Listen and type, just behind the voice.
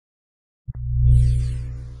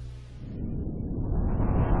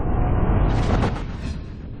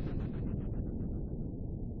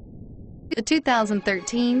The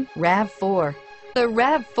 2013 RAV4. The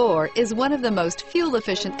RAV4 is one of the most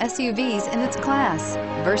fuel-efficient SUVs in its class.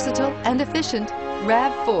 Versatile and efficient,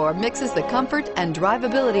 RAV4 mixes the comfort and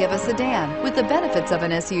drivability of a sedan with the benefits of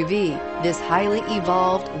an SUV. This highly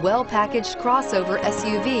evolved, well-packaged crossover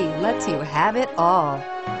SUV lets you have it all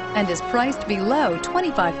and is priced below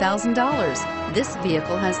 $25,000. This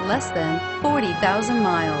vehicle has less than 40,000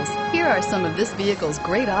 miles. Here are some of this vehicle's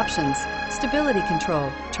great options: stability control,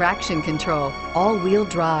 traction control, all-wheel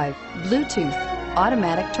drive, Bluetooth,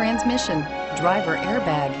 automatic transmission, driver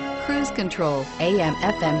airbag, cruise control,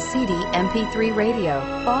 AM/FM CD MP3 radio,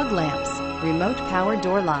 fog lamps, remote power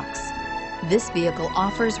door locks. This vehicle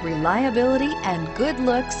offers reliability and good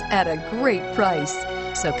looks at a great price.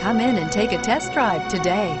 So come in and take a test drive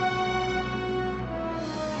today.